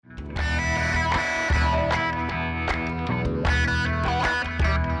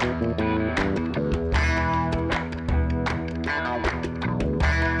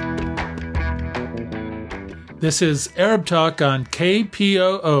This is Arab Talk on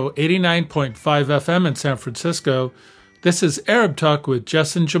KPOO 89.5 FM in San Francisco. This is Arab Talk with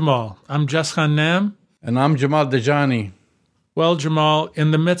Jess and Jamal. I'm Jess Hannam. And I'm Jamal Dajani. Well, Jamal,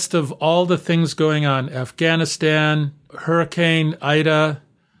 in the midst of all the things going on, Afghanistan, Hurricane Ida,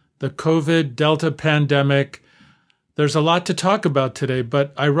 the COVID Delta pandemic, there's a lot to talk about today.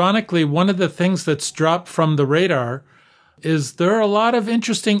 But ironically, one of the things that's dropped from the radar is there are a lot of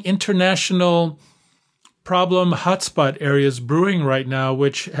interesting international problem hotspot areas brewing right now,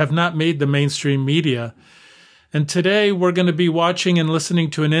 which have not made the mainstream media. And today we're going to be watching and listening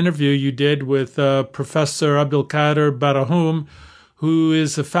to an interview you did with Professor Abdelkader Berhamoun, who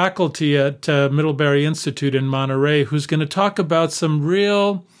is a faculty at Middlebury Institute in Monterey, who's going to talk about some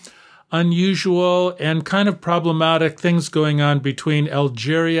real unusual and kind of problematic things going on between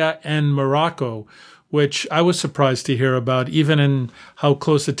Algeria and Morocco, which I was surprised to hear about, even in how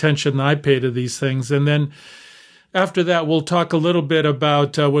close attention I pay to these things. And then after that, we'll talk a little bit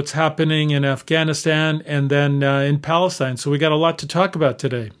about what's happening in Afghanistan and then in Palestine. So we got a lot to talk about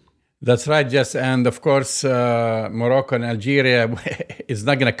today. That's right, Jess. And of course, Morocco and Algeria is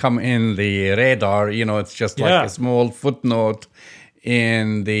not going to come in the radar. You know, it's just like a small footnote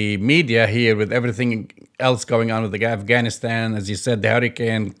in the media here with everything else going on with Afghanistan, as you said, the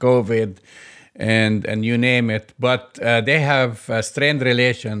hurricane, COVID, and you name it. But they have strained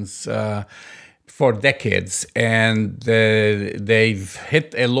relations for decades, and they've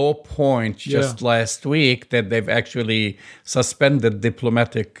hit a low point just last week that they've actually suspended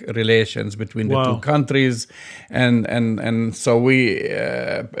diplomatic relations between the two countries. And so we,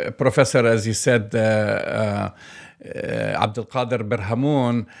 Professor, as you said, Abdelkader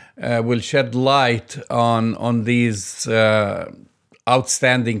Berhamoun will shed light on these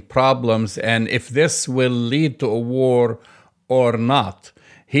outstanding problems and if this will lead to a war or not.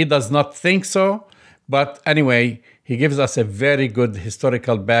 He does not think so, but anyway, he gives us a very good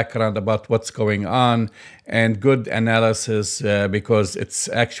historical background about what's going on and good analysis because it's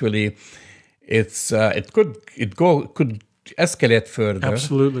actually it could escalate further.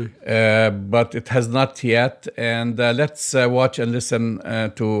 Absolutely. But it has not yet. And let's watch and listen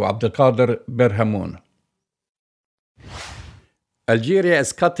to Abdelkader Berhamoun. Algeria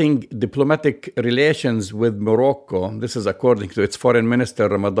is cutting diplomatic relations with Morocco. This is according to its foreign minister,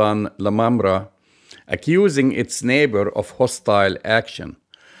 Ramadan Lamamra, accusing its neighbor of hostile action.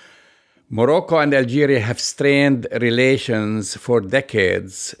 Morocco and Algeria have strained relations for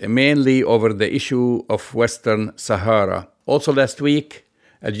decades, mainly over the issue of Western Sahara. Also last week,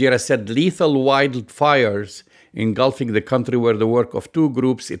 Algeria said lethal wildfires engulfing the country were the work of two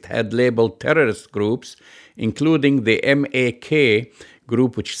groups it had labeled terrorist groups, including the MAK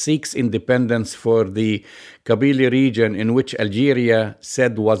group, which seeks independence for the Kabylie region in which Algeria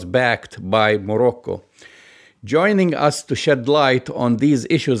said was backed by Morocco. Joining us to shed light on these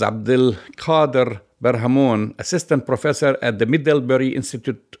issues, Abdelkader Berhamoun, assistant professor at the Middlebury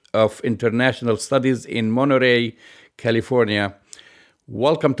Institute of International Studies in Monterey, California.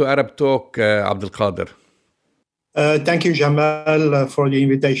 Welcome to Arab Talk, Abdelkader. Thank you, Jamal, for the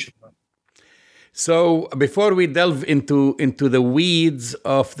invitation. So before we delve into the weeds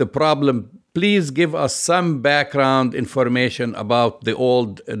of the problem, please give us some background information about the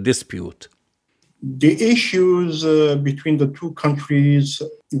old dispute. The issues between the two countries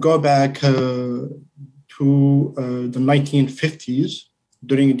go back to the 1950s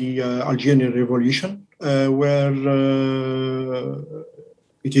during the Algerian Revolution, where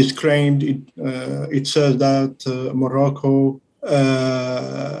it is claimed, it says that Morocco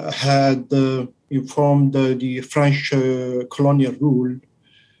had informed the French colonial rule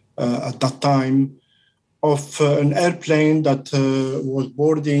at that time of an airplane that was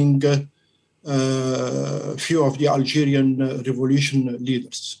boarding few of the Algerian revolution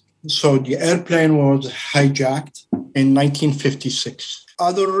leaders. So the airplane was hijacked in 1956.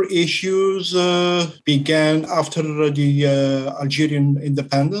 Other issues began after the Algerian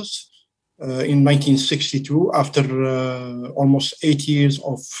independence in 1962, after almost 8 years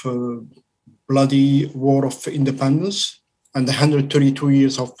of bloody war of independence and 132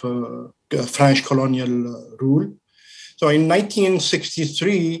 years of French colonial rule. So in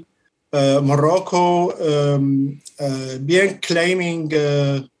 1963, Morocco began claiming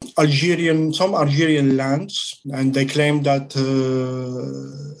some Algerian lands, and they claimed that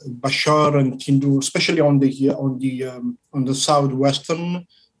Bachar and Tindouf, especially on the southwestern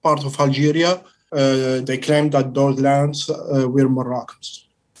part of Algeria, they claimed that those lands were Moroccans.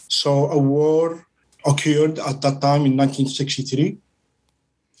 So a war occurred at that time in 1963.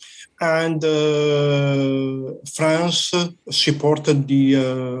 And France supported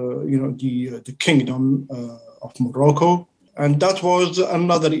the kingdom of Morocco, and that was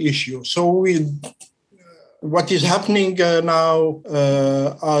another issue. So what is happening now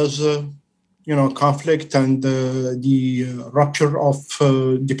as conflict and the rupture of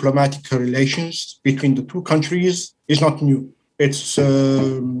diplomatic relations between the two countries is not new.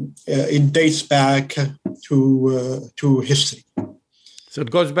 It dates back to history. So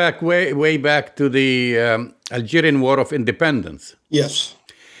it goes back way back to the Algerian War of Independence. Yes.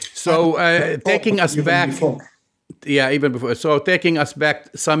 So taking us back, before. Even before. So taking us back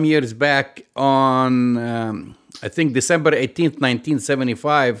some years back on, I think December 18th,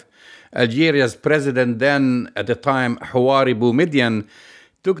 1975, Algeria's president then, at the time, Houari Boumediene,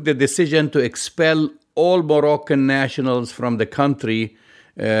 took the decision to expel all Moroccan nationals from the country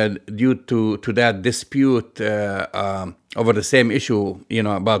due to that dispute over the same issue,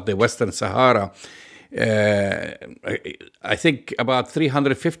 about the Western Sahara. I think about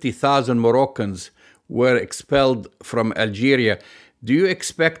 350,000 Moroccans were expelled from Algeria. Do you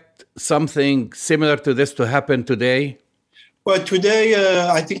expect something similar to this to happen today? Well, today,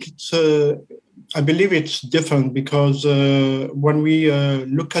 I think I believe it's different because when we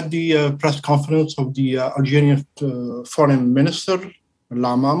look at the press conference of the Algerian foreign minister,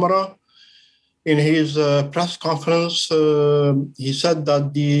 Lamamra, in his press conference, he said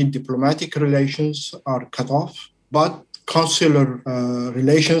that the diplomatic relations are cut off, but consular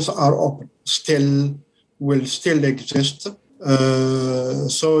relations are open, will still exist.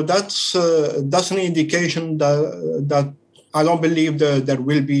 So that's an indication that I don't believe that there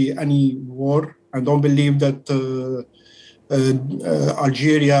will be any war. I don't believe that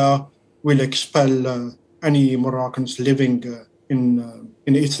Algeria will expel any Moroccans living in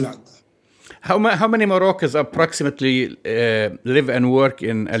its land. How many Moroccans approximately live and work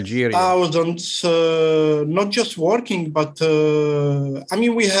in Algeria? Thousands, not just working, but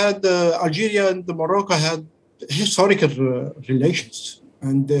we had Algeria and Morocco had historical relations,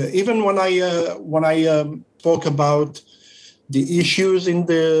 and even when I spoke about the issues during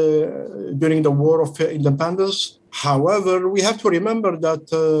the War of Independence. However, we have to remember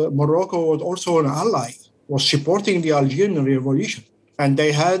that Morocco was also an ally, was supporting the Algerian Revolution, and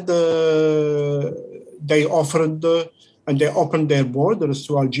they offered and they opened their borders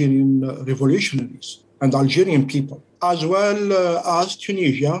to Algerian revolutionaries and Algerian people, as well as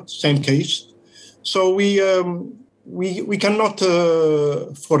Tunisia, same case. So we cannot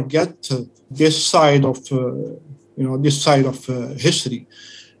forget this side of. This side of history.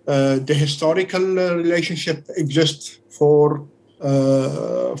 The historical relationship exists for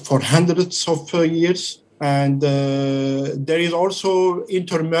hundreds of years, and there is also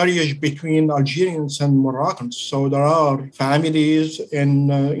intermarriage between Algerians and Moroccans. So there are families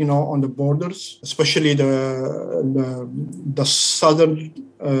on the borders, especially the southern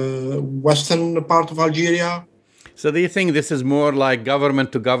western part of Algeria. So do you think this is more like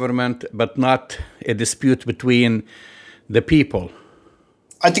government to government, but not a dispute between the people?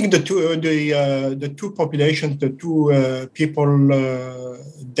 I think the two populations, the two people,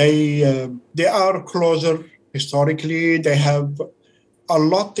 they are closer historically. They have a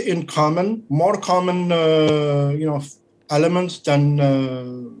lot in common, more common, elements than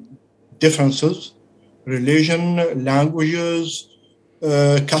differences: religion, languages,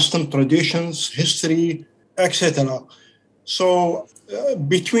 custom, traditions, history, etc. So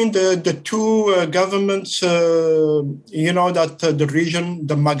between the two governments, that the region,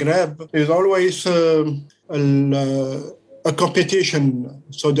 the Maghreb, is always a competition.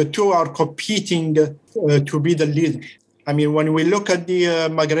 So the two are competing to be the leader. When we look at the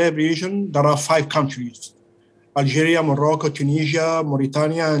Maghreb region, there are 5 countries: Algeria, Morocco, Tunisia,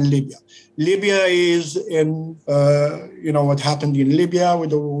 Mauritania, and Libya. Libya is in, what happened in Libya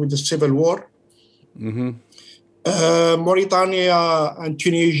with the civil war. Mm-hmm. Mauritania and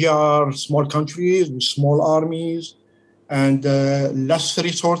Tunisia are small countries with small armies and less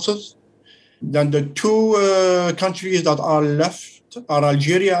resources. Then the two countries that are left are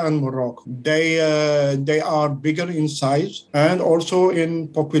Algeria and Morocco. They are bigger in size and also in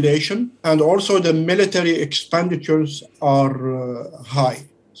population, and also the military expenditures are high.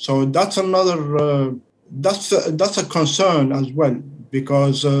 So that's another that's a concern as well,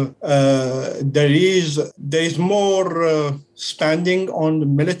 because there is more spending on the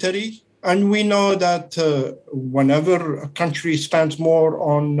military, and we know that whenever a country spends more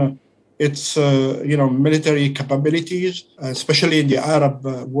on its military capabilities, especially in the Arab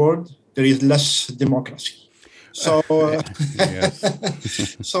world, there is less democracy. So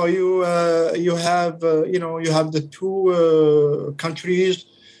so you have the two countries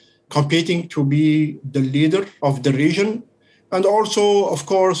competing to be the leader of the region. And also, of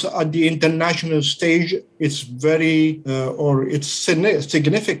course, at the international stage, it's it's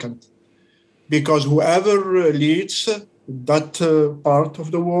significant, because whoever leads that part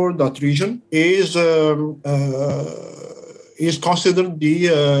of the world, that region, is considered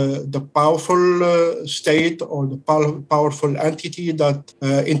the powerful state or the powerful entity that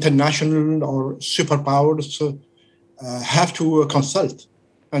international or superpowers have to consult.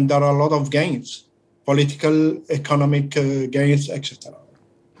 And there are a lot of gains, political, economic gains, etc.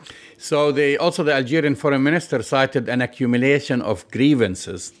 So the Algerian foreign minister cited an accumulation of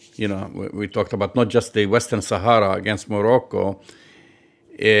grievances. You know, we talked about not just the Western Sahara against Morocco.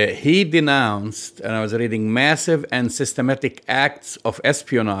 He denounced, and I was reading, massive and systematic acts of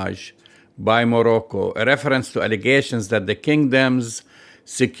espionage by Morocco, a reference to allegations that the kingdom's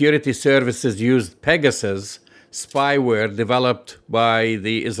security services used Pegasus spyware developed by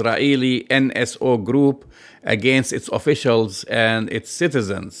the Israeli NSO group against its officials and its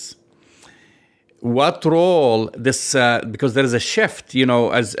citizens. What role this, because there is a shift,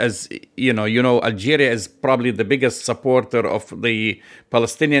 as Algeria is probably the biggest supporter of the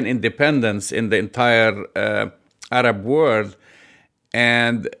Palestinian independence in the entire Arab world.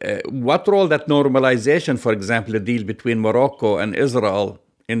 And what role that normalization, for example, the deal between Morocco and Israel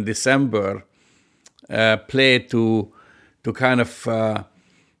in December, played to kind of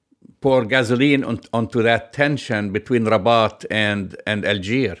pour gasoline onto that tension between Rabat and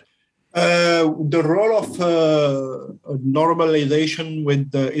Algiers? The role of normalization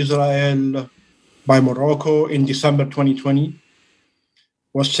with Israel by Morocco in December 2020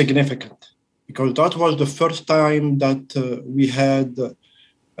 was significant, because that was the first time that we had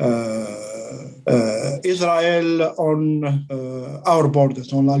Israel on our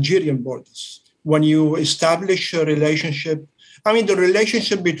borders, on Algerian borders. When you establish a relationship, the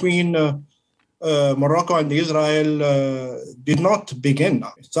relationship between Morocco and Israel did not begin.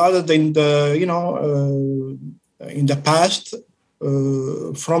 It started in the past,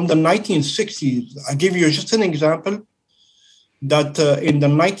 from the 1960s. I give you just an example that in the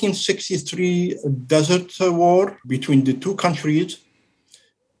 1963 Desert War between the two countries,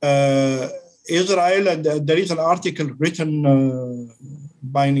 Israel, there is an article written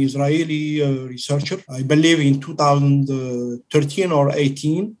by an Israeli researcher, I believe in 2013 or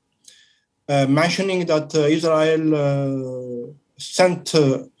 18, mentioning that Israel sent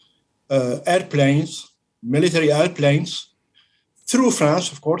airplanes, military airplanes, through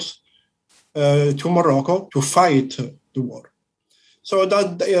France, of course, to Morocco to fight the war. So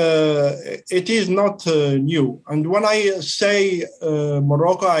that it is not new. And when I say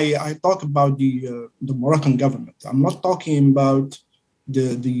Morocco, I talk about the Moroccan government. I'm not talking about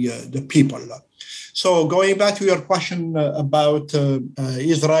the people. So going back to your question about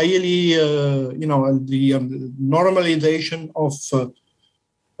Israeli, the normalization of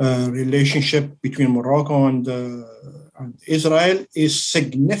relationship between Morocco and Israel is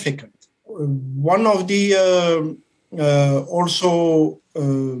significant. One of the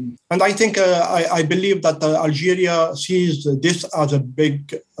and I think I believe that Algeria sees this as a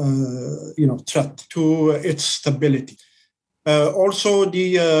big, threat to its stability. Also,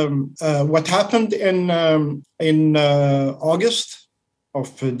 what happened in August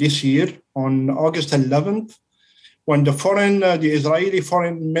of this year, on August 11th, when the Israeli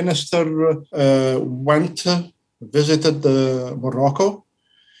foreign minister visited Morocco,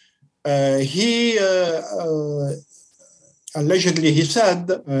 he allegedly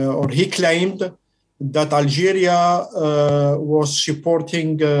he claimed that Algeria was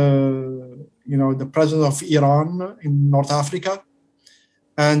supporting the presence of Iran in North Africa,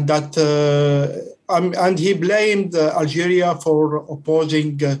 and that and he blamed Algeria for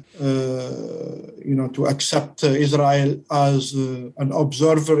opposing to accept Israel as an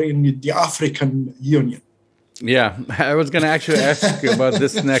observer in the African Union. Yeah, I was going to actually ask you about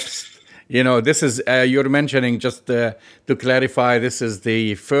this next. This is, you're mentioning, just to clarify, this is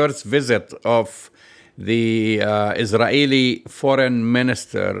the first visit of the Israeli foreign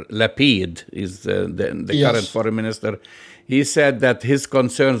minister, Lapid, is the Yes. current foreign minister. He said that his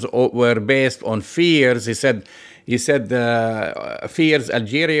concerns were based on fears. He said fears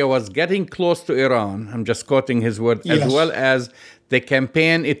Algeria was getting close to Iran. I'm just quoting his word, Yes. as well as the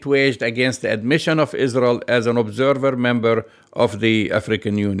campaign it waged against the admission of Israel as an observer member of the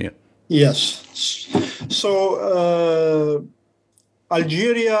African Union. Yes. So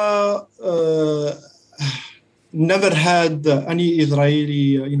Algeria never had any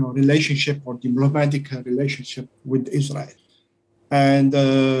Israeli, relationship or diplomatic relationship with Israel, and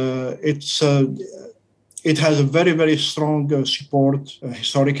it has a very, very strong support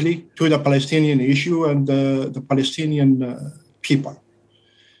historically to the Palestinian issue and the Palestinian people.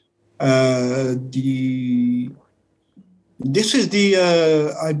 This is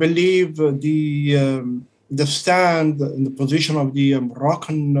I believe, the stand and the position of the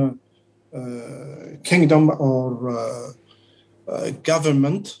Moroccan kingdom or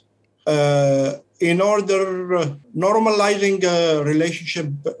government in order normalizing relationship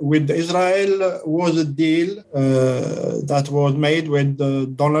with Israel was a deal that was made with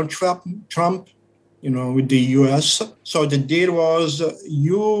Donald Trump, with the U.S. So the deal was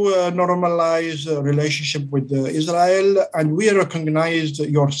you normalize relationship with Israel, and we recognize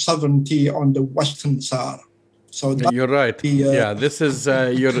your sovereignty on the Western Sahara. So you're right. This is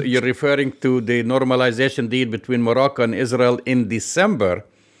you're referring to the normalization deal between Morocco and Israel in December,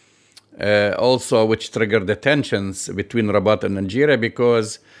 also which triggered the tensions between Rabat and Algeria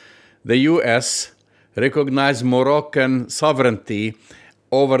because the U.S. recognized Moroccan sovereignty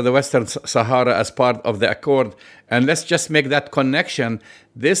over the Western Sahara as part of the accord. And let's just make that connection.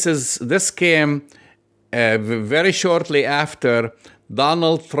 This came very shortly after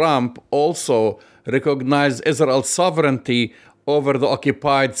Donald Trump also recognized Israel's sovereignty over the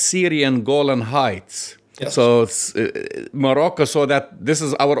occupied Syrian Golan Heights. Yes. So Morocco saw that this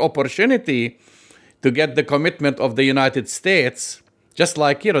is our opportunity to get the commitment of the United States, just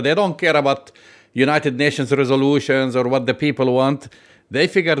like, they don't care about United Nations resolutions or what the people want. They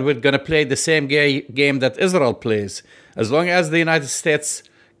figured we're going to play the same game that Israel plays. As long as the United States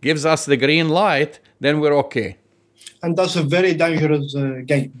gives us the green light, then we're okay. And that's a very dangerous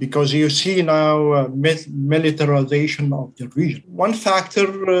game because you see now militarization of the region. One factor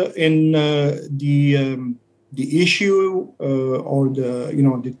in the issue or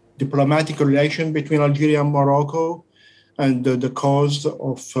the diplomatic relation between Algeria and Morocco and the cause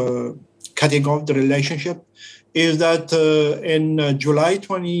of cutting off the relationship is that in July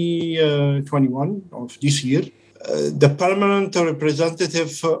 2021 of this year, the permanent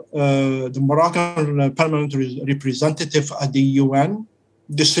representative, the Moroccan permanent representative at the UN,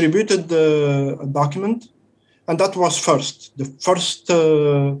 distributed a document, and that was the first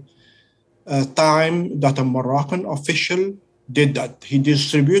time that a Moroccan official did that. He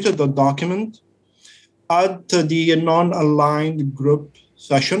distributed the document at the non-aligned group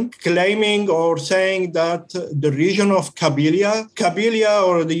session, claiming or saying that the region of Kabylia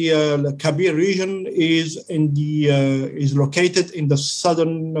or the Kabyle region is located in the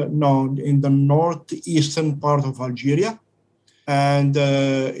in the northeastern part of Algeria, and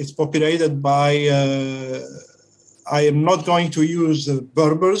it's populated by. I am not going to use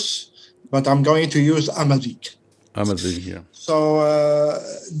Berbers, but I'm going to use Amazigh. Amazigh, yeah. So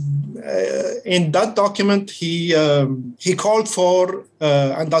in that document, he called for,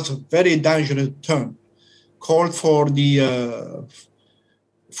 and that's a very dangerous term, called for the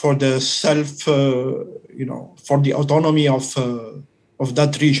self, for the autonomy of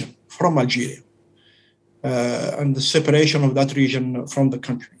that region from Algeria, and the separation of that region from the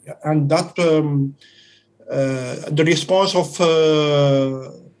country, and that the response of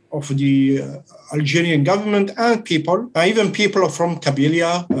the Algerian government and people, even people from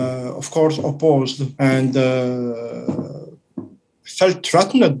Kabylia, of course, opposed and felt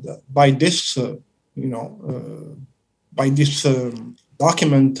threatened by this, by this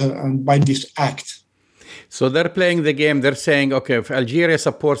document and by this act. So they're playing the game. They're saying, okay, if Algeria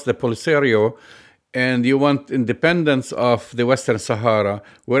supports the Polisario and you want independence of the Western Sahara,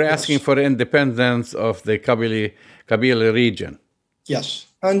 we're asking for independence of the Kabyle region. Yes.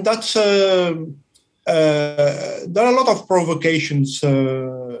 And that's there are a lot of provocations.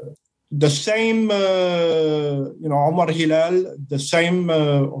 The same, Omar Hilal, the same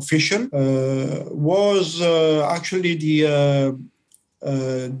official, was actually the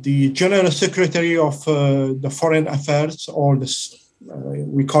General Secretary of the Foreign Affairs, or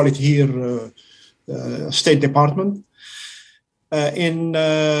we call it here State Department,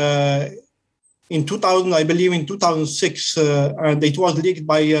 in 2000, I believe in 2006, and it was leaked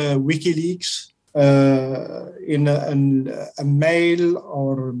by WikiLeaks in a mail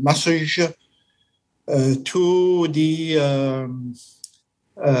or message to the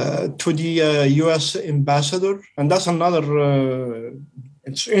U.S. ambassador. And that's another,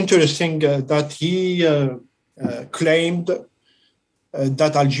 it's interesting that he claimed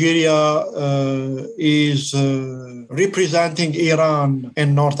that Algeria is representing Iran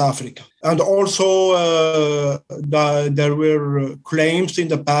in North Africa. And also there were claims in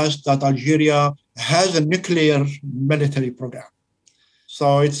the past that Algeria has a nuclear military program.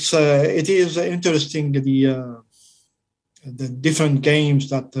 So it is interesting the different games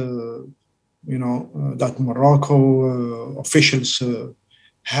that that Morocco officials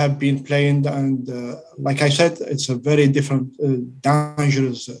have been playing. And like I said, it's a very different,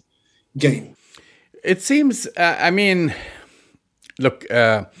 dangerous game. It seems, look,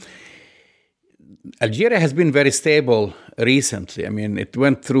 Algeria has been very stable recently. I mean, it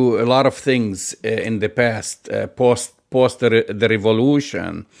went through a lot of things in the past, post the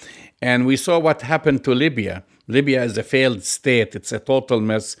revolution. And we saw what happened to Libya. Libya is a failed state. It's a total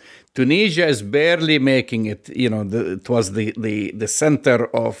mess. Tunisia is barely making it. It was the center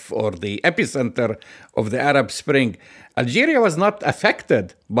of, or the epicenter of the Arab Spring. Algeria was not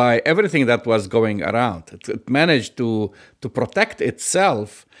affected by everything that was going around. It managed to protect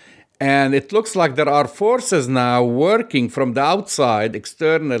itself. And it looks like there are forces now working from the outside,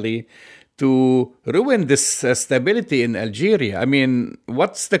 externally, to ruin this stability in Algeria. I mean,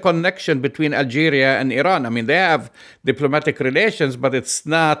 what's the connection between Algeria and Iran? I mean, they have diplomatic relations, but it's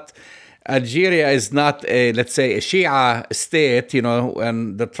not, Algeria is not a, let's say, a Shia state,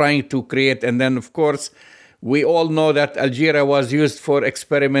 and they're trying to create, and then, of course, we all know that Algeria was used for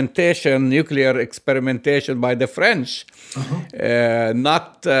experimentation, nuclear experimentation by the French,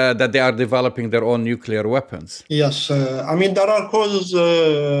 not that they are developing their own nuclear weapons. Yes, there are causes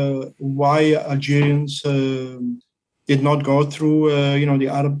why Algerians did not go through, the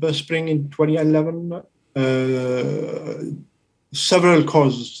Arab Spring in 2011. Several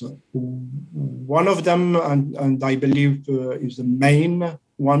causes. One of them, and I believe is the main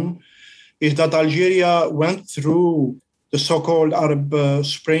one, is that Algeria went through the so-called Arab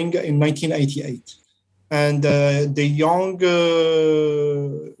Spring in 1988. And there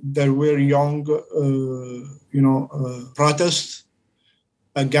were young, protests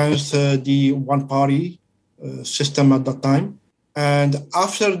against the one-party system at that time. And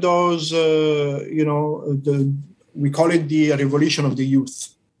after those, we call it the revolution of the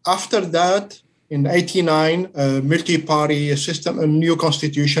youth. After that, in 1989, a multi-party system, a new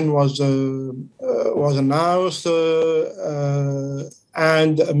constitution was announced,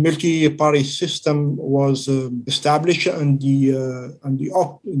 and a multi-party system was established, and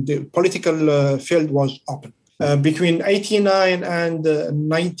the political field was open. Between 1989 and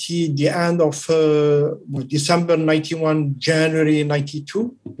 90, the end of December 91, January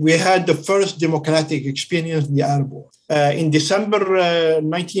 92, we had the first democratic experience in the Arab world. In December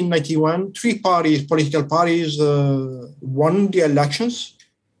 1991, three political parties, won the elections,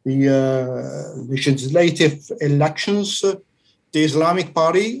 the legislative elections. The Islamic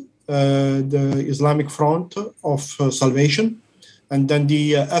Party, the Islamic Front of Salvation, and then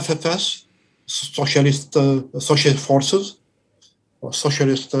the FFS, Socialist Forces, or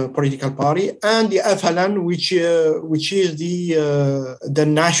Socialist Political Party, and the FLN, which is the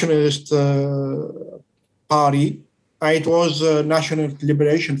Nationalist Party. It was National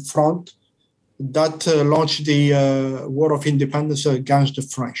Liberation Front that launched the War of Independence against the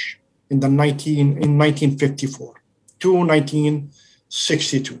French in 1954 to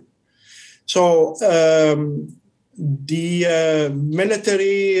 1962. So the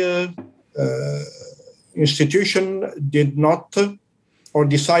military institution did not or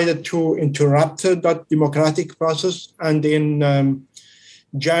decided to interrupt that democratic process. And in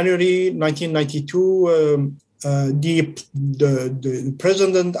January 1992, the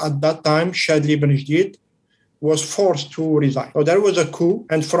president at that time, Chadli Benjedid, was forced to resign. So there was a coup.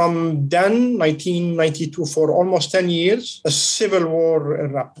 And from then, 1992, for almost 10 years, a civil war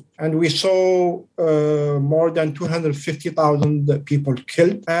erupted. And we saw more than 250,000 people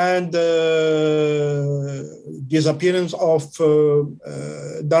killed, and disappearance of,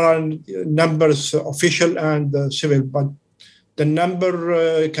 there are numbers, official and civil, but the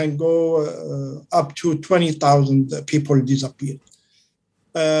number can go up to 20,000 people disappeared.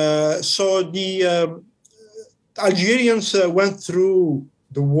 So the Algerians went through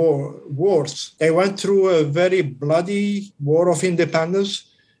the wars. They went through a very bloody war of independence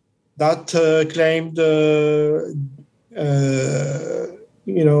that claimed,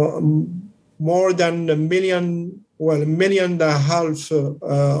 more than a million and a half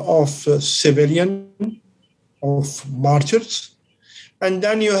of civilian, of martyrs. And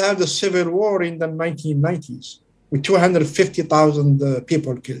then you have the civil war in the 1990s with 250,000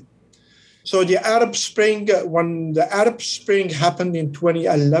 people killed. So the Arab Spring, when the Arab Spring happened in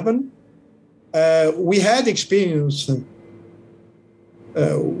 2011, we had experience.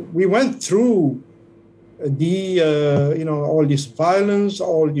 We went through the, all this violence,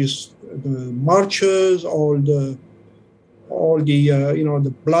 all these marches, all the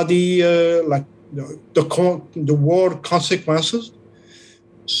bloody, the war consequences.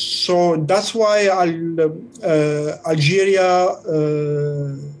 So that's why Algeria,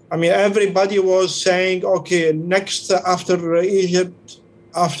 everybody was saying, okay, next after Egypt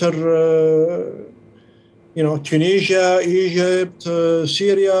after Tunisia, Egypt,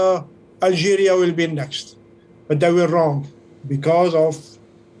 Syria, Algeria will be next. But they were wrong because of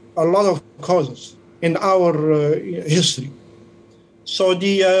a lot of causes in our history. So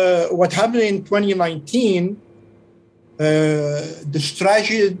what happened in 2019, the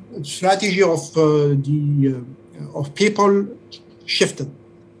strategy of people shifted.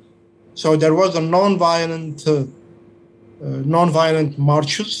 So there was a non-violent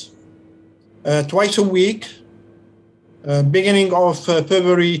marches twice a week, beginning of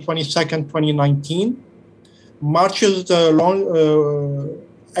February 22nd, 2019. Marches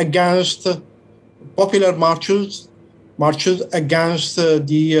against popular marches against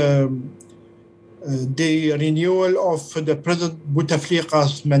the renewal of the President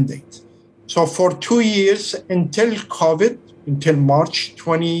Bouteflika's mandate. So for 2 years until COVID, until March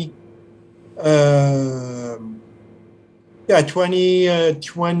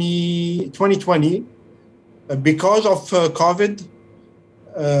 2020, because of COVID,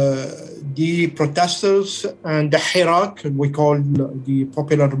 the protesters and the Hirak, we call the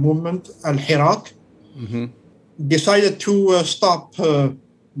popular movement Al-Hirak, decided to stop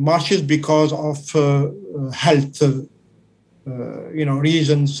marches because of health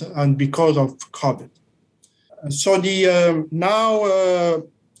reasons and because of COVID. So now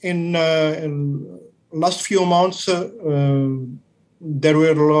in last few months, there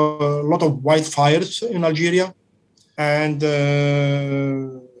were a lot of wildfires in Algeria, and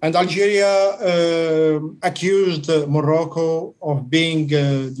Algeria accused Morocco of being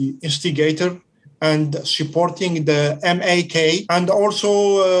the instigator and supporting the MAK and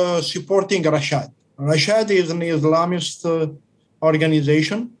also supporting Rashad. Rashad is an Islamist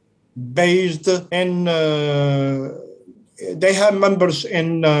organization based in, they have members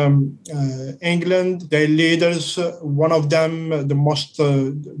in England, their leaders, one of them,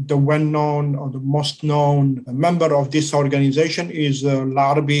 the well-known or the most known member of this organization is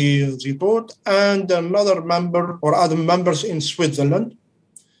Larbi Zitout, and another member or other members in Switzerland.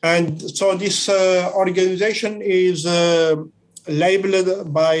 And so this organization is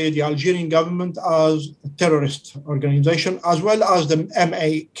labeled by the Algerian government as a terrorist organization, as well as the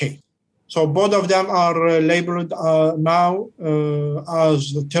MAK. So both of them are labeled now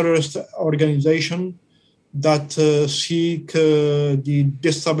as the terrorist organization that seek the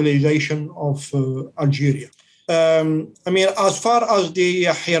destabilization of Algeria. As far as the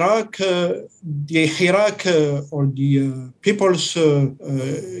Hirak or the people's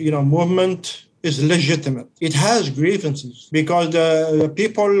movement is legitimate. It has grievances because the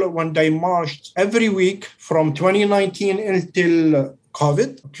people, when they marched every week from 2019 until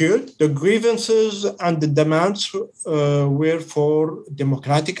COVID occurred, the grievances and the demands were for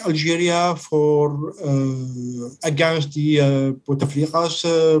democratic Algeria, for against the Bouteflika's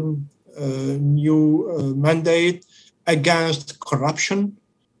new mandate, against corruption.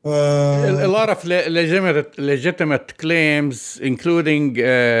 A lot of legitimate claims, including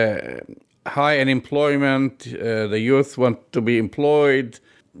high unemployment. The youth want to be employed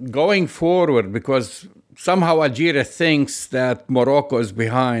going forward because somehow Algeria thinks that Morocco is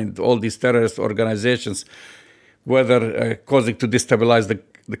behind all these terrorist organizations, whether causing to destabilize the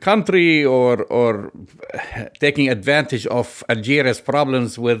country or taking advantage of Algeria's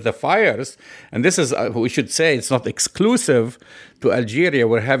problems with the fires. And this is, we should say, it's not exclusive to Algeria.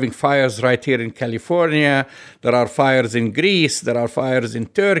 We're having fires right here in California. There are fires in Greece. There are fires in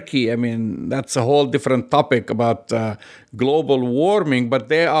Turkey. I mean, that's a whole different topic about global warming, but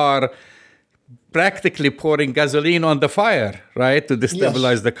they are practically pouring gasoline on the fire, right, to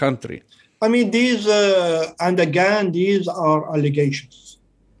destabilize the country. I mean, these are allegations.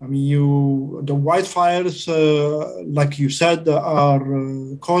 I mean, the wildfires, like you said, are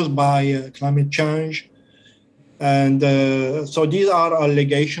caused by climate change. And so these are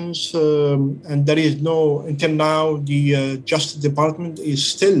allegations. And there is until now, the Justice Department is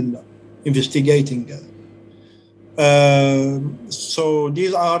still investigating. So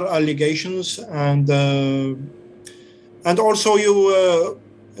these are allegations. And also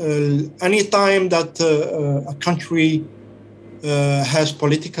any time that a country has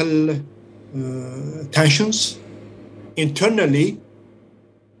political tensions internally,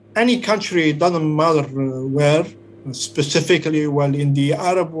 any country, doesn't matter where, specifically, in the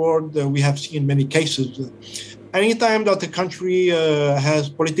Arab world, we have seen many cases. Anytime that a country has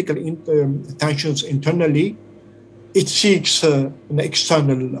political tensions internally, it seeks an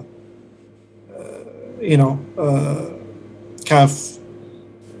external,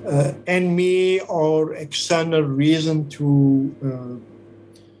 enemy or external reason to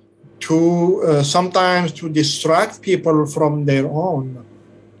sometimes to distract people from their own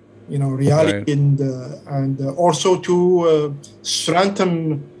reality, and also to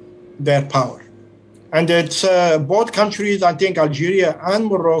strengthen their power. And it's both countries, I think Algeria and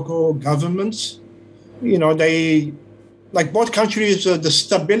Morocco governments, they, like both countries, the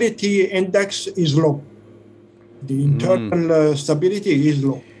stability index is low. The internal stability is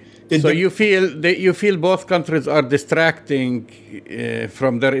low. So you feel both countries are distracting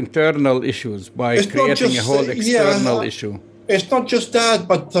from their internal issues by creating a whole external issue. It's not just that,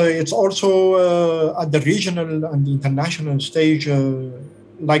 but it's also at the regional and international stage.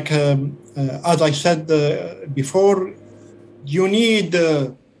 As I said before, you need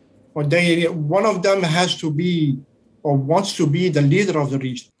one of them has to be or wants to be the leader of the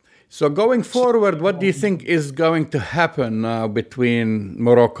region. So going forward, what do you think is going to happen now between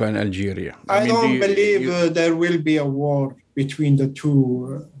Morocco and Algeria? I don't believe there will be a war between the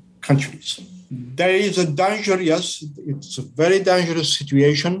two countries. There is a danger, yes, it's a very dangerous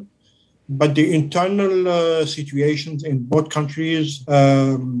situation, but the internal situations in both countries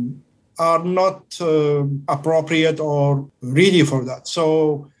are not appropriate or ready for that.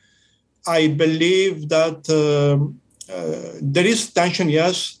 So I believe that there is tension,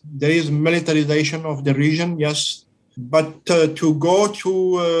 yes. There is militarization of the region, yes. But to go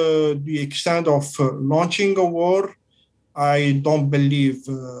to the extent of launching a war, I don't believe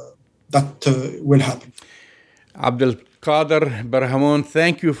that will happen. Abdelkader Berhamoun,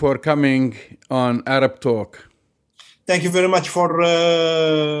 thank you for coming on Arab Talk. Thank you very much for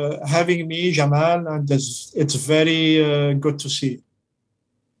having me, Jamal, and it's very good to see you.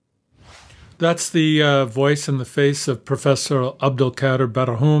 That's the voice and the face of Professor Abdelkader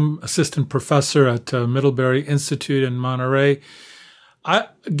Berhamoun, assistant professor at Middlebury Institute in Monterey,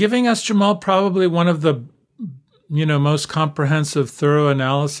 giving us, Jamal, probably one of the most comprehensive, thorough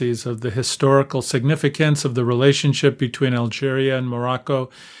analyses of the historical significance of the relationship between Algeria and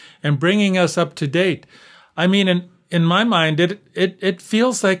Morocco, and bringing us up to date. I mean, in my mind, it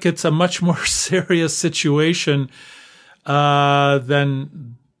feels like it's a much more serious situation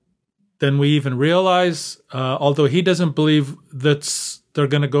than we even realize. Although he doesn't believe that they're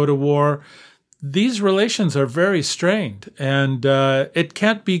going to go to war, these relations are very strained, and it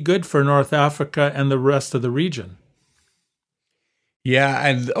can't be good for North Africa and the rest of the region. Yeah,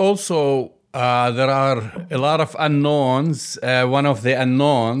 and also there are a lot of unknowns. One of the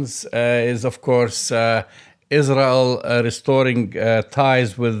unknowns is, of course, Israel restoring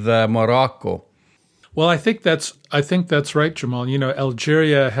ties with Morocco. Well, I think that's right, Jamal.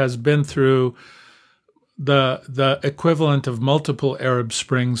 Algeria has been through the equivalent of multiple Arab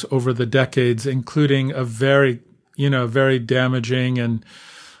Springs over the decades, including a very damaging and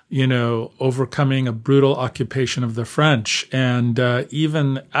overcoming a brutal occupation of the French, and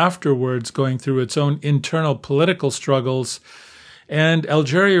even afterwards going through its own internal political struggles. And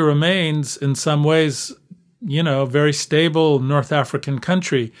Algeria remains, in some ways, a very stable North African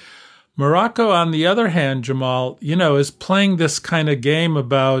country. Morocco, on the other hand, Jamal, is playing this kind of game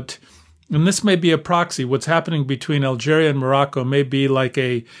about, and this may be a proxy, what's happening between Algeria and Morocco may be like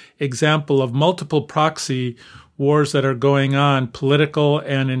a example of multiple proxy wars that are going on, political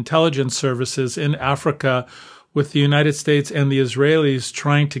and intelligence services in Africa, with the United States and the Israelis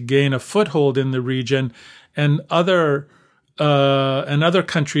trying to gain a foothold in the region, and other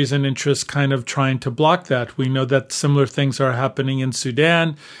countries and interests kind of trying to block that. We know that similar things are happening in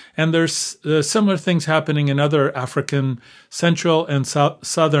Sudan, and there's similar things happening in other Central and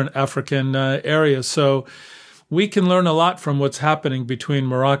Southern African areas. So we can learn a lot from what's happening between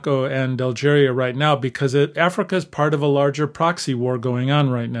Morocco and Algeria right now, because Africa is part of a larger proxy war going on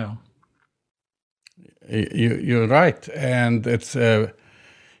right now. You're right. And it's,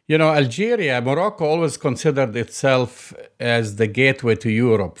 Algeria, Morocco always considered itself as the gateway to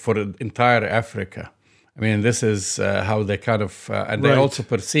Europe for entire Africa. I mean, this is how they kind of, and they also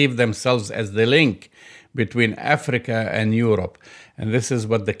perceive themselves as the link between Africa and Europe. And this is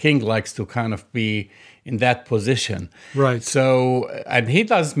what the king likes to kind of be in that position. Right. So, and he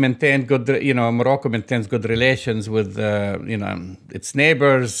does maintain good, Morocco maintains good relations with, its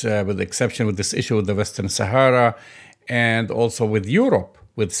neighbors, with the exception with this issue with the Western Sahara, and also with Europe,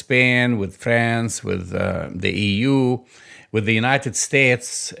 with Spain, with France, with the EU, with the United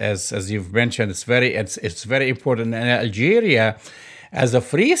States, as you've mentioned. It's very important. And Algeria, as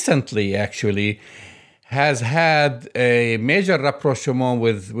of recently, actually, has had a major rapprochement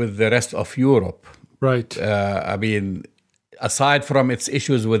with the rest of Europe. Right. I mean, aside from its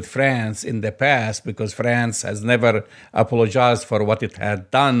issues with France in the past, because France has never apologized for what it had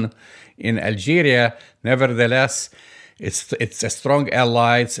done in Algeria, nevertheless, it's a strong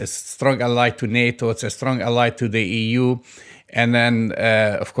ally. It's a strong ally to NATO. It's a strong ally to the EU. And then,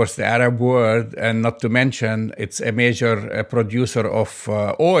 of course, the Arab world, and not to mention, it's a major producer of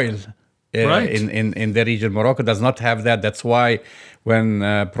oil in the region. Morocco does not have that. That's why when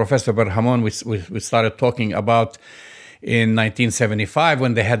Professor Berhamon, we started talking about in 1975,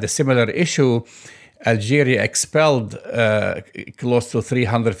 when they had a similar issue, Algeria expelled close to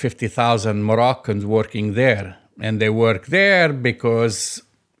 350,000 Moroccans working there. And they work there because,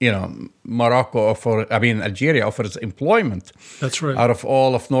 Algeria offers employment. That's right. Out of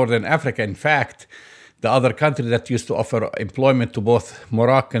all of Northern Africa. In fact, the other country that used to offer employment to both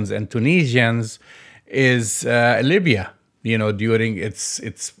Moroccans and Tunisians is Libya, during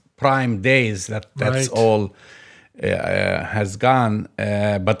its prime days. That's all has gone.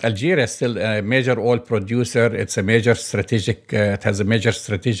 But Algeria is still a major oil producer. It's a major strategic, it has a major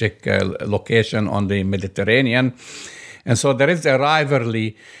strategic location on the Mediterranean. And so there is a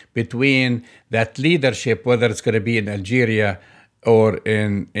rivalry between that leadership, whether it's going to be in Algeria or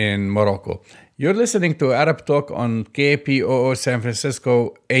in Morocco. You're listening to Arab Talk on KPOO San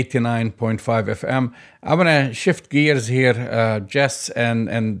Francisco 89.5 FM. I'm going to shift gears here, Jess,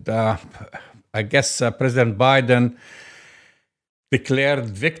 and I guess President Biden declared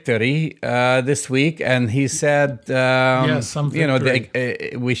victory this week, and he said,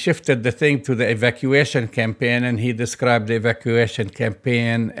 we shifted the thing to the evacuation campaign, and he described the evacuation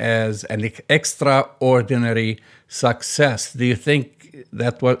campaign as an extraordinary success. Do you think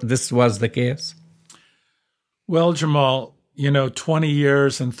that this was the case? Well, Jamal, 20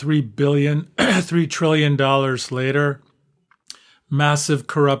 years and $3 trillion later, massive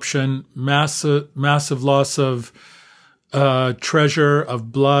corruption, massive loss of treasure,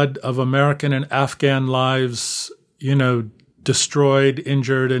 of blood, of American and Afghan lives, destroyed,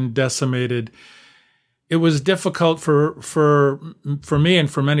 injured, and decimated. It was difficult for me and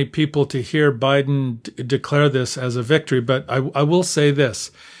for many people to hear Biden declare this as a victory, but I will say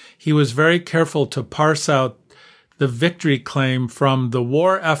this. He was very careful to parse out the victory claim from the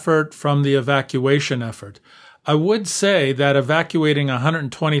war effort, from the evacuation effort. I would say that evacuating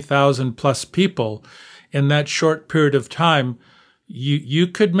 120,000 plus people in that short period of time, you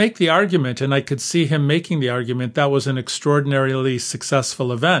could make the argument, and I could see him making the argument, that was an extraordinarily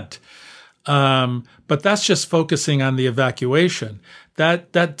successful event. But that's just focusing on the evacuation.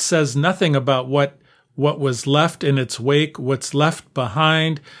 That says nothing about what was left in its wake, what's left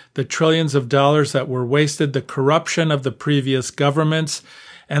behind, the trillions of dollars that were wasted, the corruption of the previous governments,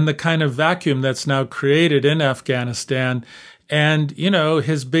 and the kind of vacuum that's now created in Afghanistan. And,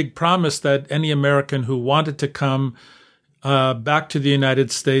 his big promise that any American who wanted to come back to the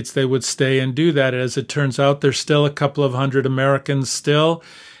United States, they would stay and do that. As it turns out, there's still a couple of hundred Americans still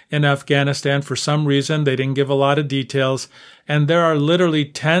in Afghanistan for some reason. They didn't give a lot of details. And there are literally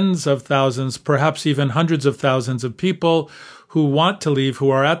tens of thousands, perhaps even hundreds of thousands of people who want to leave, who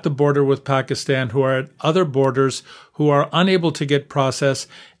are at the border with Pakistan, who are at other borders, who are unable to get process.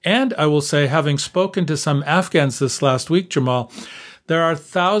 And I will say, having spoken to some Afghans this last week, Jamal, there are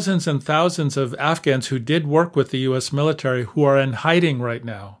thousands and thousands of Afghans who did work with the U.S. military who are in hiding right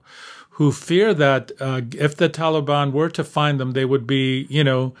now, who fear that if the Taliban were to find them, they would be,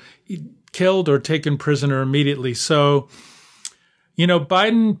 killed or taken prisoner immediately. So,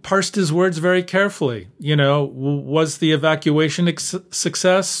 Biden parsed his words very carefully. Was the evacuation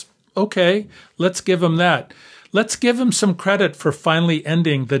success? Okay, let's give him that. Let's give him some credit for finally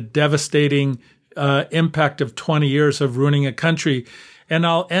ending the devastating impact of 20 years of ruining a country. And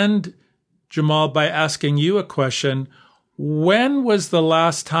I'll end, Jamal, by asking you a question. When was the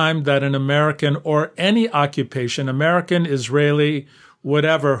last time that an American or any occupation, American, Israeli,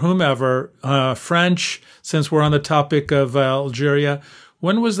 whatever, whomever, French, since we're on the topic of Algeria,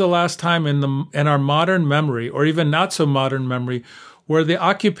 when was the last time in our modern memory, or even not so modern memory, where the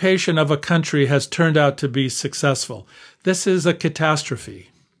occupation of a country has turned out to be successful? This is a catastrophe.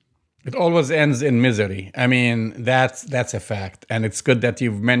 It always ends in misery. I mean, that's a fact. And it's good that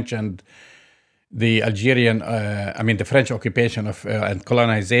you've mentioned the the French occupation and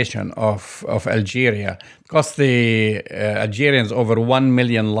colonization of Algeria. It cost the Algerians over 1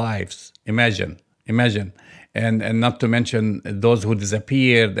 million lives. Imagine. And not to mention those who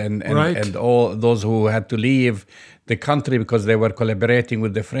disappeared and all those who had to leave the country because they were collaborating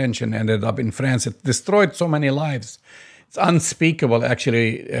with the French and ended up in France. It destroyed so many lives. It's unspeakable,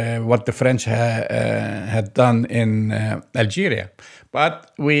 actually, what the French had done in Algeria.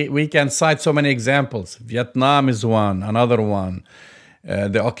 But we can cite so many examples. Vietnam is one, another one.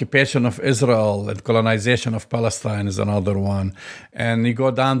 The occupation of Israel and colonization of Palestine is another one, and you go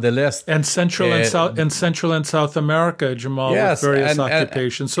down the list. And Central and South America, Jamal, yes, with various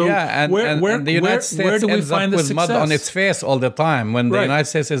occupations. So and the United States ends up with mud on its face all the time. When the United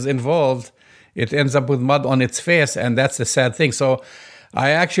States is involved, it ends up with mud on its face, and that's the sad thing. So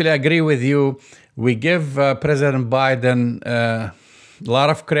I actually agree with you. We give President Biden a lot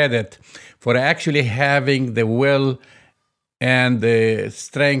of credit for actually having the will and the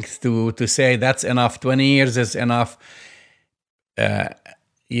strength to say that's enough. 20 years is enough.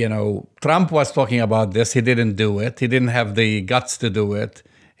 Trump was talking about this. He didn't do it. He didn't have the guts to do it.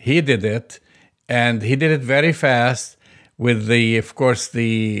 He did it, and he did it very fast with of course,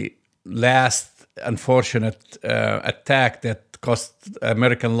 the last unfortunate attack that cost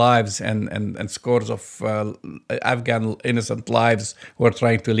American lives and scores of Afghan innocent lives who are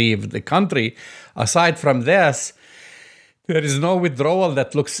trying to leave the country. Aside from this, there is no withdrawal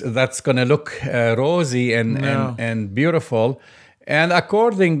that's going to look rosy and beautiful. And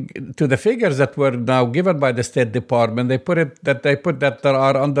according to the figures that were now given by the State Department, they put that there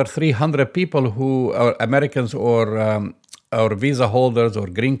are under 300 people who are Americans or visa holders or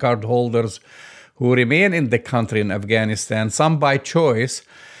green card holders who remain in the country in Afghanistan, some by choice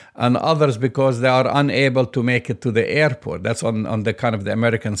and others because they are unable to make it to the airport. That's on the kind of the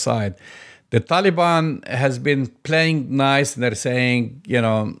American side. The Taliban has been playing nice. They're saying,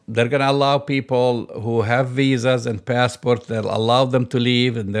 they're going to allow people who have visas and passports, they'll allow them to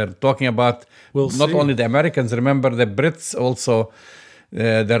leave. And they're talking about not only the Americans, remember the Brits also,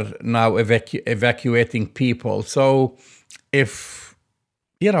 they're now evacuating people. So if,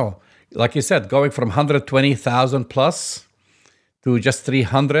 like you said, going from 120,000 plus to just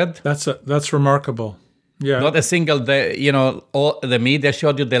 300. That's remarkable. Yeah. Not a single day, all the media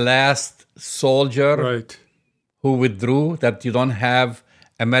showed you the last soldier who withdrew, that you don't have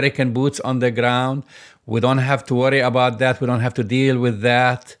American boots on the ground. We don't have to worry about that. We don't have to deal with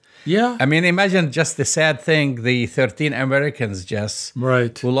that. Yeah. I mean, imagine just the sad thing, the 13 Americans, Jess,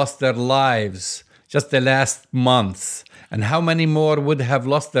 who lost their lives just the last month. And how many more would have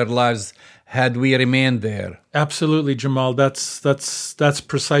lost their lives had we remained there? Absolutely, Jamal. That's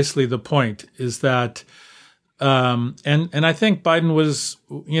precisely the point, is that and I think Biden was,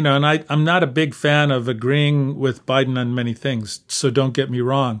 and I'm not a big fan of agreeing with Biden on many things, so don't get me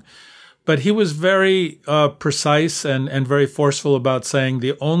wrong. But he was very precise and very forceful about saying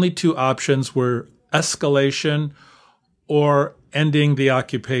the only two options were escalation or ending the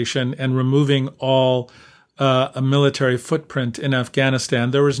occupation and removing all a military footprint in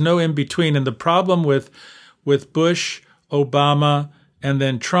Afghanistan. There was no in between. And the problem with Bush, Obama, and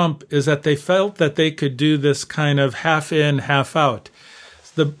then Trump is that they felt that they could do this kind of half in, half out.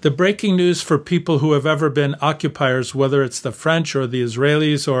 The breaking news for people who have ever been occupiers, whether it's the French or the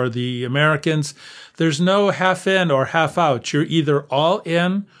Israelis or the Americans, there's no half in or half out. You're either all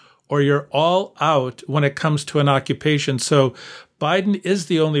in or you're all out when it comes to an occupation. So Biden is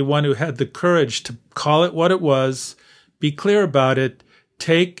the only one who had the courage to call it what it was, be clear about it,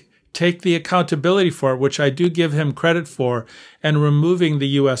 take the accountability for it, which I do give him credit for, and removing the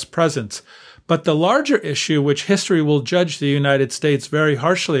U.S. presence. But the larger issue, which history will judge the United States very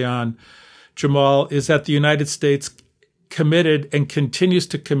harshly on, Jamal, is that the United States committed and continues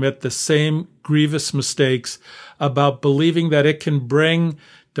to commit the same grievous mistakes about believing that it can bring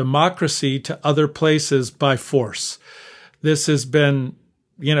democracy to other places by force. This has been,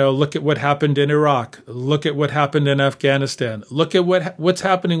 look at what happened in Iraq. Look at what happened in Afghanistan. Look at what's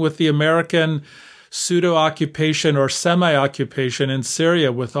happening with the American pseudo-occupation or semi-occupation in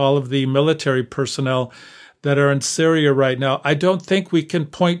Syria with all of the military personnel that are in Syria right now. I don't think we can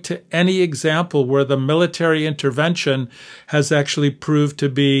point to any example where the military intervention has actually proved to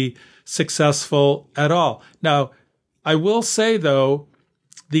be successful at all. Now, I will say, though,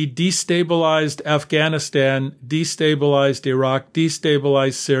 the destabilized Afghanistan, destabilized Iraq,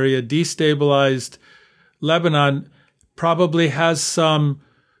 destabilized Syria, destabilized Lebanon probably has some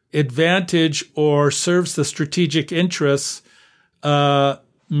advantage or serves the strategic interests. I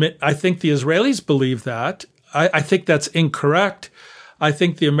think the Israelis believe that. I think that's incorrect. I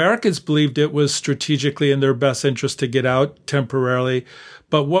think the Americans believed it was strategically in their best interest to get out temporarily.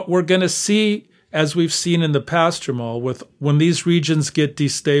 But what we're going to see, as we've seen in the past, Jamal, when these regions get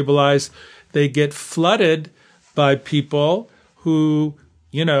destabilized, they get flooded by people who,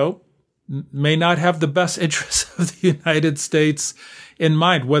 may not have the best interests of the United States in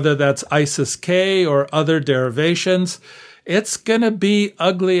mind, whether that's ISIS-K or other derivations. It's going to be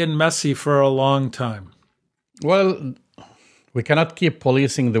ugly and messy for a long time. Well, we cannot keep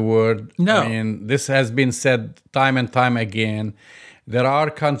policing the word. No. I mean, this has been said time and time again. there are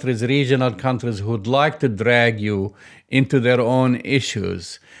countries, regional countries, who'd like to drag you into their own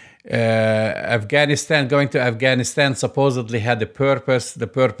issues. Afghanistan, going to Afghanistan supposedly had a purpose. The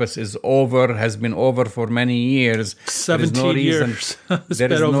purpose is over, has been over for many years. 17 years.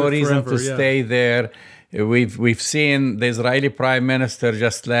 There is no reason to stay there. We've seen the Israeli prime minister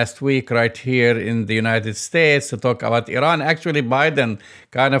just last week right here in the United States to talk about Iran. Actually, Biden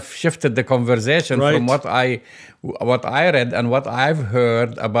kind of shifted the conversation from what I read and what I've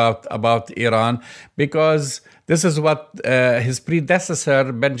heard about Iran, because this is what his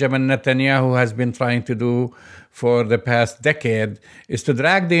predecessor, Benjamin Netanyahu, has been trying to do for the past decade, is to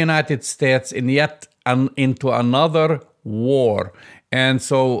drag the United States into another war. And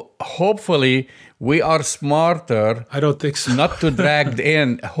so hopefully we are smarter. I don't think so. Not to drag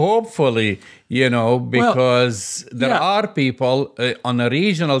in, hopefully, because there are people on a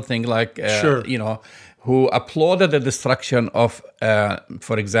regional thing like, who applauded the destruction of,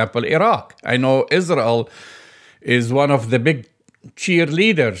 for example, Iraq. I know Israel is one of the big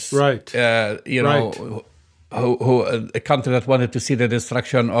cheerleaders. Right. Who a country that wanted to see the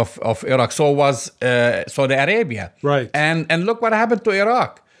destruction of Iraq. So was Saudi Arabia. Right. And look what happened to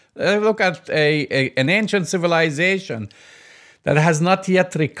Iraq. Look at an ancient civilization that has not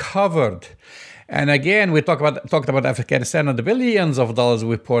yet recovered. And again, we talked about Afghanistan and the billions of dollars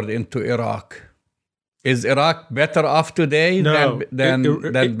we poured into Iraq. Is Iraq better off today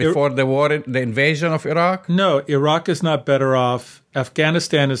than before the war, the invasion of Iraq? No, Iraq is not better off.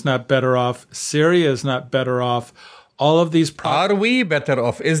 Afghanistan is not better off. Syria is not better off. All of these are we better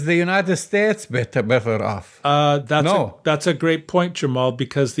off? Is the United States better off? That's a great point, Jamal,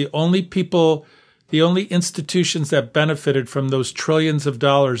 because the only institutions that benefited from those trillions of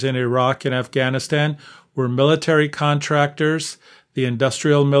dollars in Iraq and Afghanistan were military contractors, the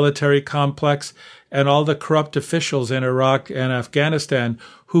industrial military complex, and all the corrupt officials in Iraq and Afghanistan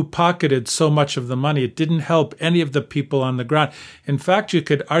who pocketed so much of the money. It didn't help any of the people on the ground. In fact, you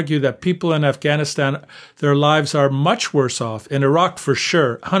could argue that people in Afghanistan, their lives are much worse off. In Iraq, for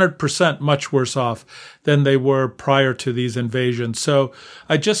sure, 100% much worse off than they were prior to these invasions. So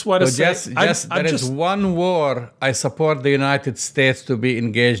I just want to say... there is one war I support the United States to be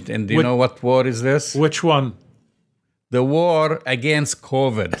engaged in. Do you know what war is this? Which one? The war against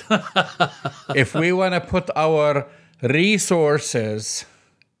COVID. If we want to put our resources,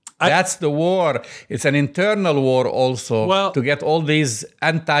 that's the war. It's an internal war also to get all these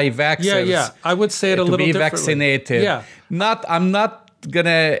anti-vaxxers I would say it a little to be differently. Vaccinated. Yeah. I'm not going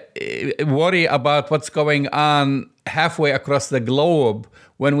to worry about what's going on halfway across the globe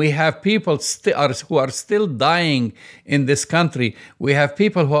when we have people who are still dying in this country. We have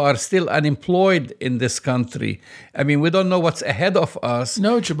people who are still unemployed in this country. I mean, we don't know what's ahead of us.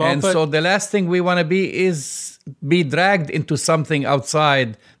 No, Jamal. And so the last thing we want to be dragged into something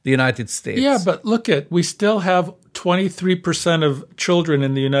outside the United States. Yeah, but we still have 23% of children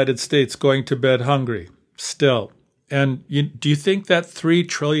in the United States going to bed hungry, still. And do you think that $3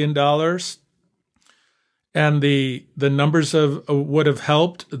 trillion and the numbers would have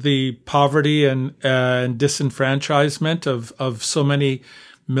helped the poverty and disenfranchisement of so many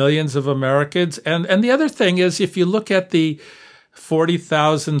millions of Americans? And the other thing is, if you look at the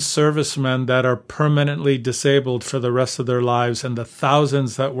 40,000 servicemen that are permanently disabled for the rest of their lives and the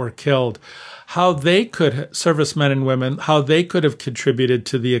thousands that were killed, servicemen and women, how they could have contributed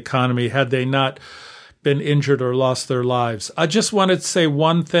to the economy had they not been injured or lost their lives. I just wanted to say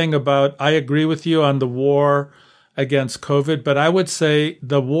one thing I agree with you on the war against COVID, but I would say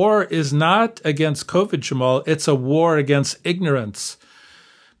the war is not against COVID, Jamal. It's a war against ignorance,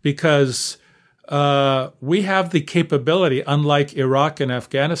 because we have the capability, unlike Iraq and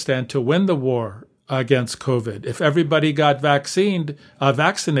Afghanistan, to win the war against COVID. If everybody got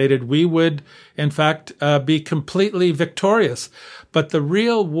vaccinated, we would, in fact, be completely victorious. But the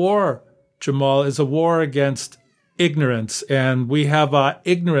real war, Jamal, is a war against ignorance, and we have an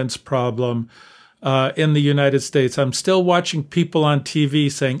ignorance problem in the United States. I'm still watching people on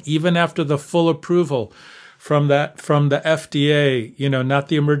TV saying, even after the full approval from the FDA, not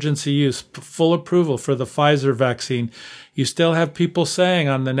the emergency use, full approval for the Pfizer vaccine, you still have people saying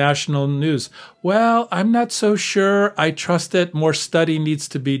on the national news, well, I'm not so sure. I trust it. More study needs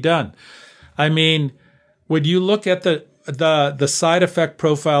to be done. I mean, would you look at the side effect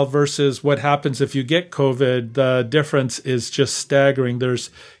profile versus what happens if you get COVID, the difference is just staggering. There's,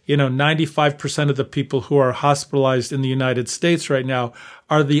 95% of the people who are hospitalized in the United States right now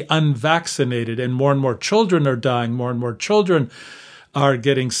are the unvaccinated, and more children are dying. More and more children are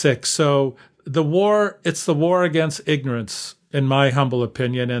getting sick. So it's the war against ignorance, in my humble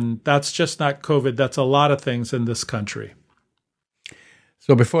opinion. And that's just not COVID. That's a lot of things in this country.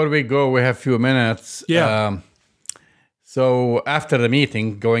 So before we go, we have a few minutes. Yeah. So after the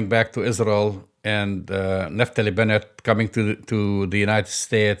meeting, going back to Israel and Naftali Bennett coming to the United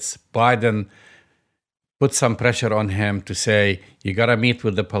States, Biden put some pressure on him to say, you got to meet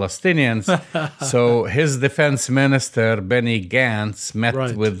with the Palestinians. So his defense minister, Benny Gantz, met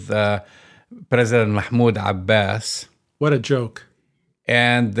with President Mahmoud Abbas. What a joke.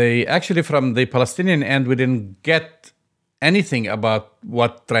 And they actually, from the Palestinian end, we didn't get anything about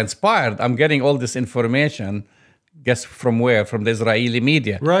what transpired. I'm getting all this information. Guess from where? From the Israeli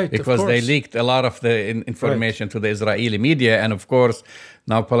media. Right, because they leaked a lot of the information to the Israeli media. And of course,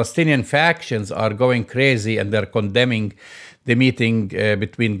 now Palestinian factions are going crazy and they're condemning the meeting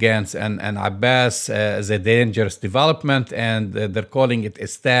between Gantz and Abbas as a dangerous development. And they're calling it a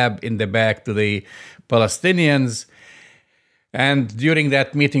stab in the back to the Palestinians. And during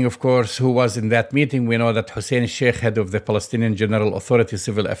that meeting, of course, who was in that meeting? We know that Hussein Sheikh, head of the Palestinian General Authority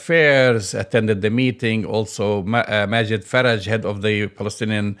Civil Affairs, attended the meeting. Also, Majid Faraj, head of the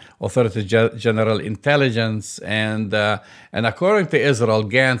Palestinian Authority General Intelligence. And according to Israel,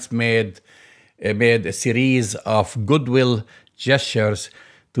 Gantz made a series of goodwill gestures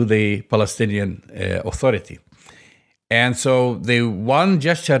to the Palestinian Authority. And so the one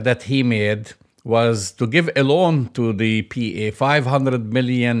gesture that he made was to give a loan to the PA, 500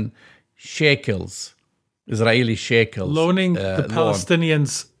 million shekels, Israeli shekels. Loaning the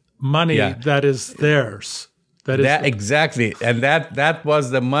Palestinians money that is theirs. Exactly. And that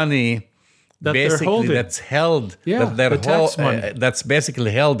was the money that basically that's held. The tax money. That's basically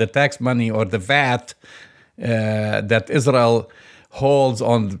held, the tax money or the VAT that Israel holds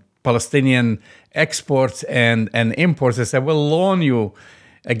on Palestinian exports and imports. They said, we'll loan you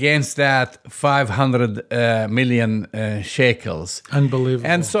against that 500 million shekels. Unbelievable.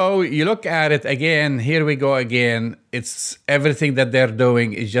 And so you look at it again, here we go again. It's everything that they're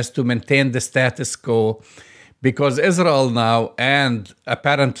doing is just to maintain the status quo, because Israel now and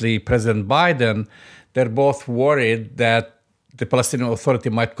apparently President Biden, they're both worried that the Palestinian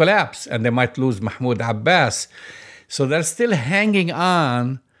Authority might collapse and they might lose Mahmoud Abbas. So they're still hanging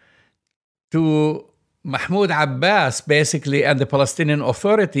on to Mahmoud Abbas, basically, and the Palestinian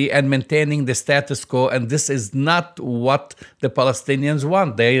Authority and maintaining the status quo. And this is not what the Palestinians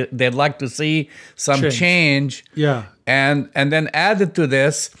want. They'd like to see some change. Yeah. And then added to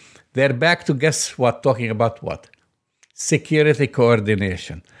this, they're back to guess what? Talking about what? Security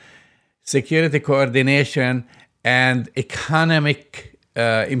coordination. Security coordination and economic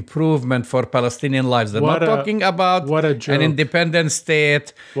improvement for Palestinian lives. They're not talking about an independent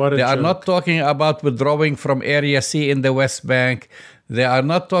state. They are not talking about withdrawing from Area C in the West Bank. They are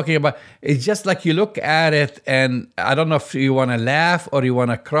not talking about... It's just like you look at it, and I don't know if you want to laugh or you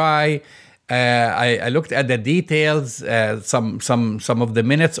want to cry. I looked at the details, some of the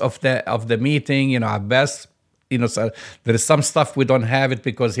minutes of the meeting. Abbas, so there is some stuff we don't have it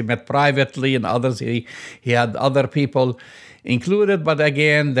because he met privately, and others he had other people included. But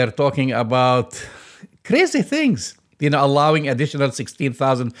again, they're talking about crazy things, allowing additional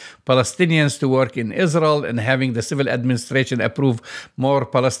 16,000 Palestinians to work in Israel and having the civil administration approve more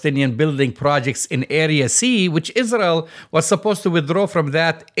Palestinian building projects in Area C, which Israel was supposed to withdraw from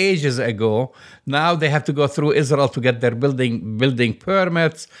that ages ago. Now they have to go through Israel to get their building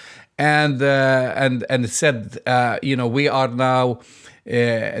permits. And it said, we are now...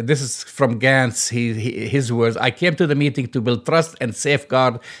 this is from Gantz, his words. I came to the meeting to build trust and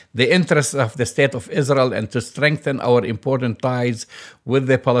safeguard the interests of the state of Israel and to strengthen our important ties with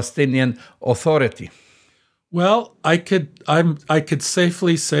the Palestinian Authority. Well, I could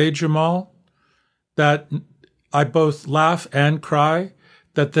safely say, Jamal, that I both laugh and cry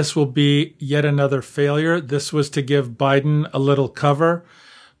that this will be yet another failure. This was to give Biden a little cover,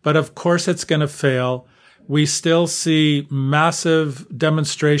 but of course it's going to fail. We still see massive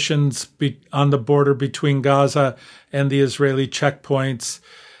demonstrations on the border between Gaza and the Israeli checkpoints.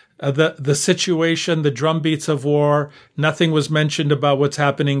 The situation, the drumbeats of war, nothing was mentioned about what's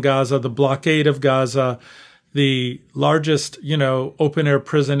happening in Gaza, the blockade of Gaza, the largest, open-air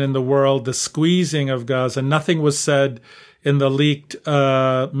prison in the world, the squeezing of Gaza. Nothing was said in the leaked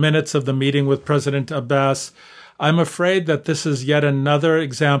minutes of the meeting with President Abbas. I'm afraid that this is yet another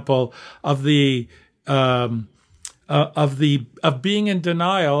example of being in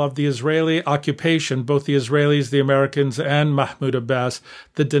denial of the Israeli occupation, both the Israelis, the Americans, and Mahmoud Abbas,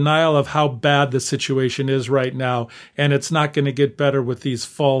 the denial of how bad the situation is right now, and it's not going to get better with these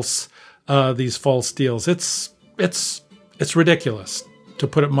false deals. It's ridiculous, to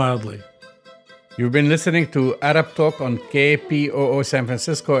put it mildly. You've been listening to Arab Talk on KPOO San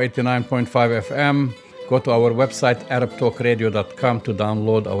Francisco 89.5 FM. Go to our website, arabtalkradio.com, to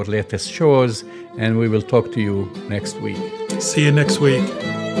download our latest shows, and we will talk to you next week. See you next week.